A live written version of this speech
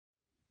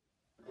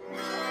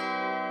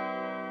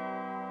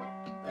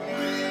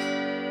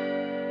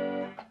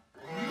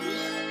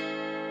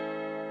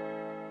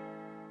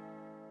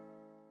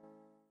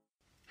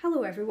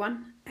Hello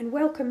everyone, and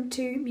welcome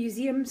to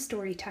Museum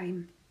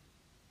Storytime.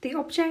 The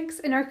objects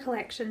in our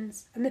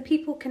collections and the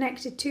people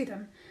connected to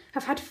them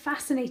have had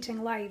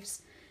fascinating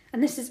lives,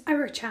 and this is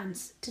our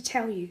chance to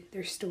tell you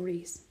their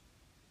stories.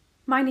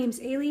 My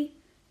name's Ailey,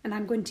 and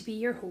I'm going to be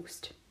your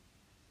host.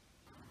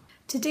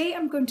 Today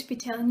I'm going to be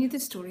telling you the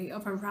story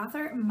of a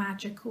rather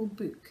magical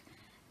book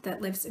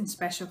that lives in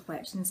special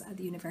collections at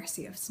the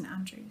University of St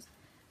Andrews,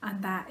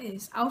 and that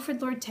is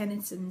Alfred Lord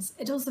Tennyson's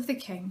Idylls of the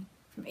King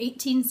from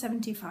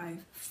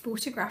 1875,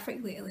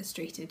 photographically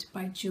illustrated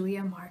by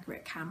Julia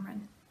Margaret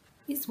Cameron.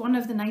 It's one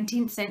of the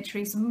 19th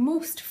century's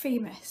most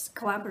famous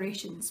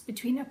collaborations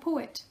between a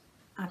poet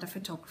and a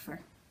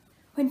photographer.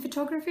 When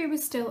photography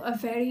was still a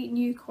very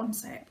new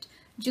concept,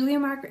 Julia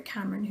Margaret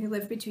Cameron, who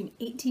lived between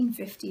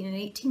 1850 and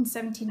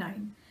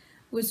 1879,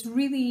 was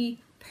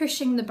really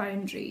pushing the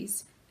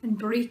boundaries and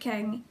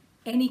breaking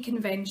any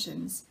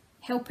conventions,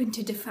 helping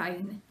to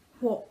define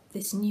what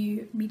this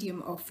new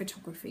medium of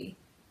photography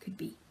could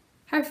be.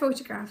 Her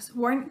photographs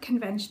weren't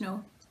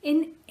conventional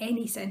in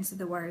any sense of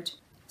the word.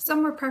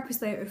 Some were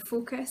purposely out of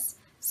focus,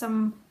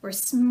 some were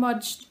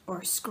smudged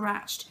or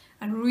scratched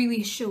and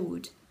really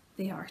showed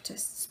the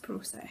artist's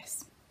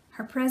process.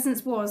 Her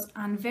presence was,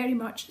 and very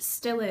much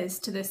still is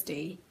to this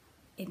day,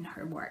 in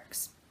her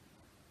works.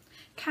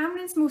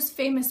 Cameron's most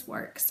famous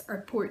works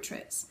are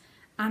portraits,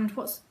 and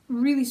what's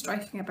really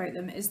striking about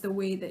them is the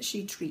way that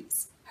she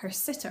treats her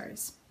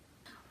sitters.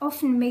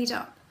 Often made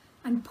up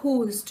and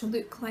posed to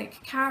look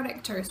like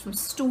characters from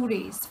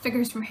stories,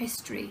 figures from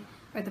history,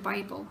 or the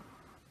Bible.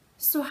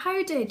 So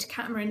how did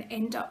Cameron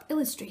end up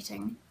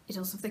illustrating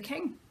Idylls of the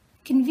King?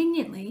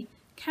 Conveniently,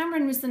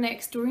 Cameron was the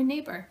next door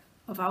neighbour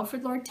of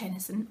Alfred Lord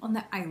Tennyson on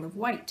the Isle of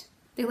Wight.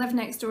 They lived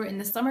next door in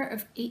the summer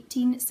of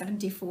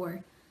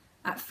 1874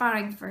 at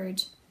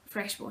Farringford,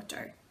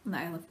 Freshwater, on the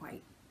Isle of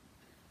Wight.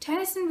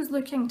 Tennyson was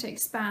looking to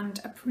expand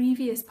a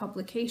previous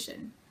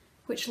publication,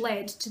 which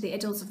led to the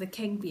Idylls of the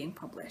King being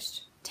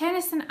published.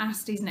 Tennyson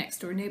asked his next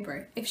door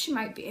neighbour if she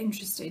might be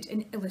interested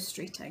in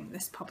illustrating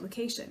this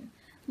publication.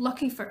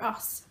 Lucky for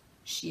us,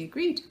 she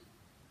agreed.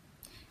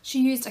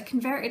 She used a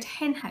converted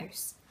hen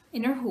house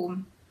in her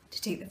home to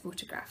take the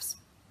photographs.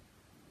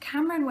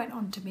 Cameron went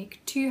on to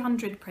make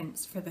 200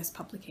 prints for this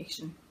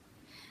publication.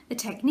 The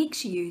technique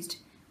she used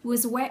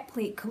was wet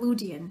plate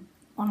collodion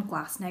on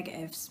glass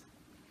negatives.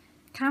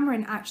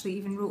 Cameron actually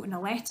even wrote in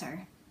a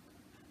letter,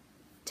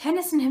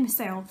 "Tennyson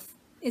himself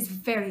is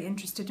very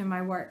interested in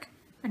my work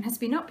and has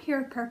been up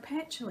here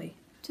perpetually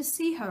to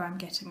see how I'm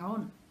getting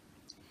on."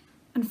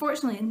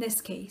 Unfortunately, in this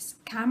case,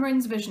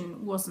 Cameron's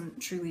vision wasn't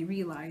truly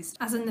realised,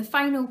 as in the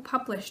final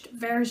published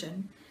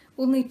version,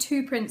 only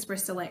 2 prints were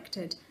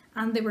selected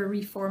and they were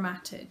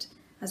reformatted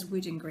as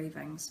wood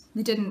engravings.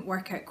 They didn't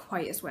work out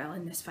quite as well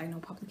in this final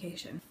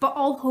publication. But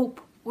all hope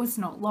was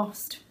not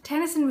lost.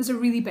 Tennyson was a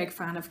really big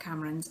fan of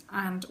Cameron's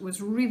and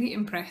was really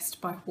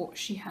impressed by what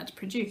she had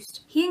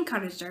produced. He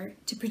encouraged her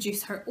to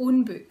produce her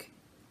own book,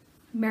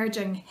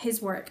 merging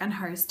his work and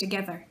hers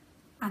together,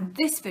 and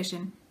this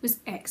vision was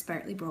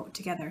expertly brought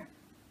together.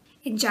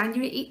 In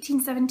January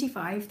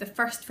 1875, the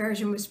first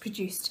version was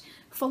produced,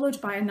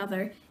 followed by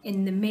another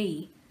in the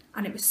May,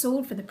 and it was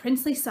sold for the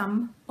princely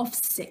sum of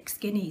 6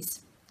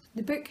 guineas.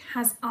 The book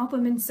has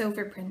album and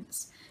silver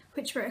prints,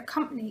 which were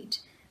accompanied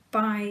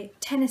by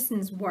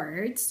Tennyson's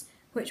words,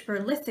 which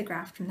were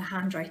lithographed from the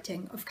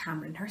handwriting of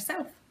Cameron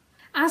herself.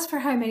 As for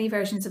how many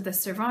versions of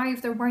this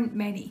survive, there weren't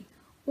many,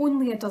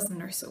 only a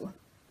dozen or so.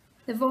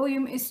 The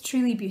volume is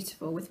truly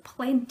beautiful, with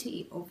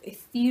plenty of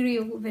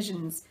ethereal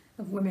visions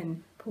of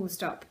women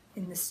posed up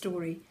in the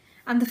story,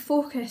 and the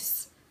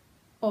focus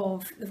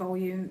of the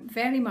volume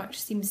very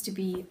much seems to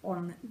be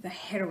on the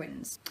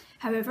heroines.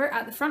 However,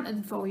 at the front of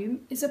the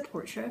volume is a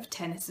portrait of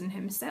Tennyson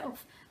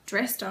himself,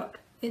 dressed up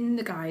in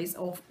the guise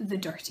of the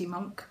Dirty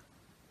Monk.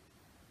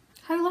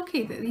 How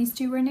lucky that these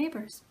two were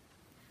neighbours.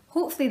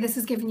 Hopefully this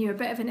has given you a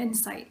bit of an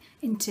insight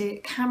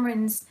into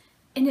Cameron's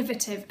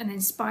innovative and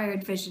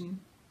inspired vision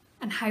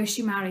and how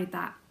she married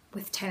that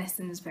with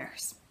Tennyson's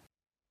verse.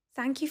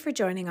 Thank you for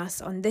joining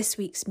us on this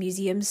week's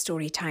Museum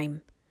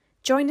Storytime.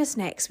 Join us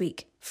next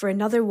week for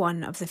another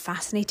one of the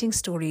fascinating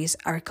stories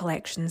our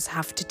collections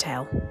have to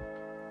tell.